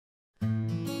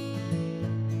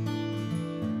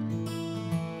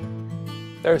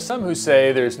There are some who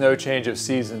say there's no change of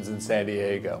seasons in San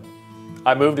Diego.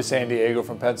 I moved to San Diego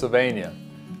from Pennsylvania.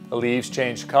 The leaves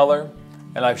changed color,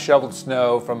 and I've shoveled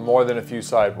snow from more than a few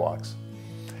sidewalks.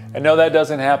 And no, that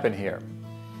doesn't happen here.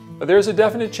 But there's a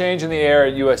definite change in the air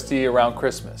at USD around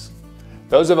Christmas.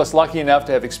 Those of us lucky enough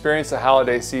to have experienced the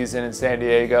holiday season in San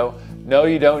Diego know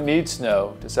you don't need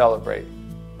snow to celebrate.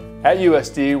 At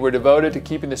USD, we're devoted to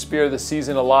keeping the spirit of the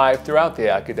season alive throughout the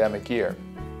academic year.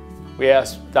 We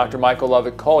asked Dr. Michael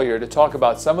Lovett Collier to talk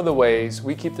about some of the ways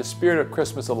we keep the spirit of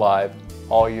Christmas alive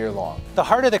all year long. The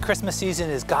heart of the Christmas season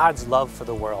is God's love for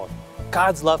the world,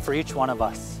 God's love for each one of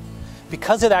us.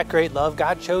 Because of that great love,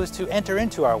 God chose to enter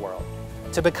into our world,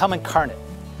 to become incarnate,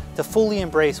 to fully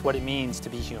embrace what it means to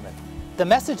be human. The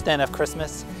message then of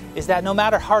Christmas is that no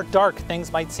matter how dark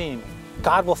things might seem,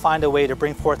 God will find a way to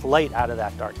bring forth light out of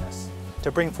that darkness,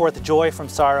 to bring forth joy from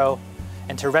sorrow,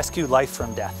 and to rescue life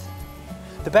from death.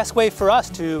 The best way for us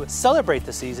to celebrate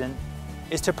the season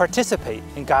is to participate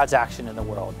in God's action in the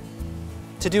world,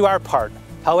 to do our part,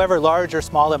 however large or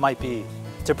small it might be,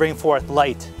 to bring forth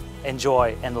light and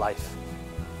joy and life.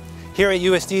 Here at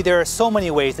USD, there are so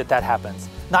many ways that happens,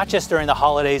 not just during the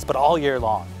holidays, but all year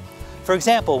long. For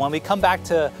example, when we come back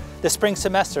to the spring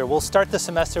semester, we'll start the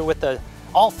semester with the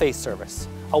all-faith service,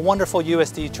 a wonderful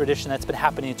USD tradition that's been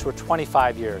happening for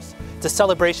 25 years. It's a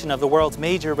celebration of the world's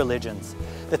major religions.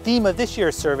 The theme of this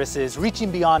year's service is reaching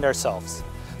beyond ourselves,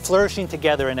 flourishing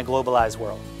together in a globalized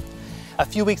world. A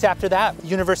few weeks after that,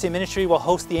 University Ministry will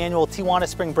host the annual Tijuana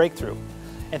Spring Breakthrough.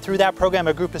 And through that program,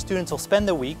 a group of students will spend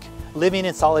the week living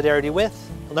in solidarity with,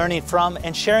 learning from,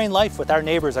 and sharing life with our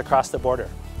neighbors across the border.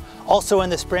 Also in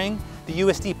the spring, the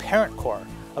USD Parent Corps,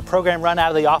 a program run out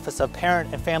of the Office of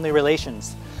Parent and Family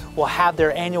Relations, will have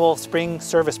their annual spring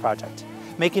service project,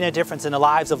 making a difference in the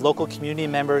lives of local community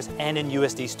members and in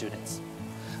USD students.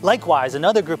 Likewise,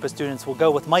 another group of students will go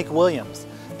with Mike Williams,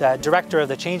 the director of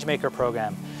the Changemaker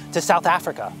program, to South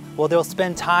Africa, where they'll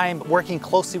spend time working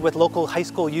closely with local high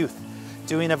school youth,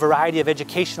 doing a variety of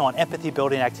educational and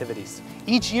empathy-building activities.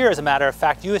 Each year, as a matter of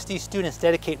fact, USD students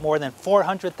dedicate more than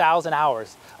 400,000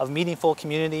 hours of meaningful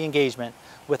community engagement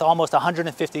with almost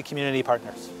 150 community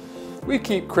partners. We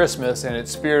keep Christmas and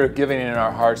its spirit of giving in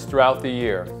our hearts throughout the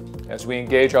year as we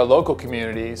engage our local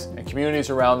communities and communities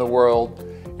around the world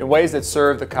in ways that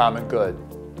serve the common good.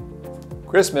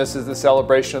 Christmas is the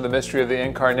celebration of the mystery of the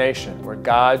Incarnation, where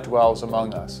God dwells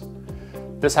among us.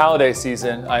 This holiday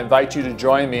season, I invite you to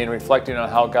join me in reflecting on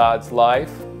how God's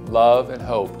life, love, and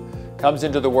hope comes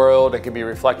into the world and can be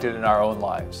reflected in our own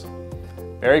lives.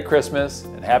 Merry Christmas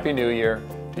and Happy New Year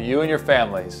to you and your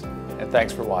families, and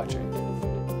thanks for watching.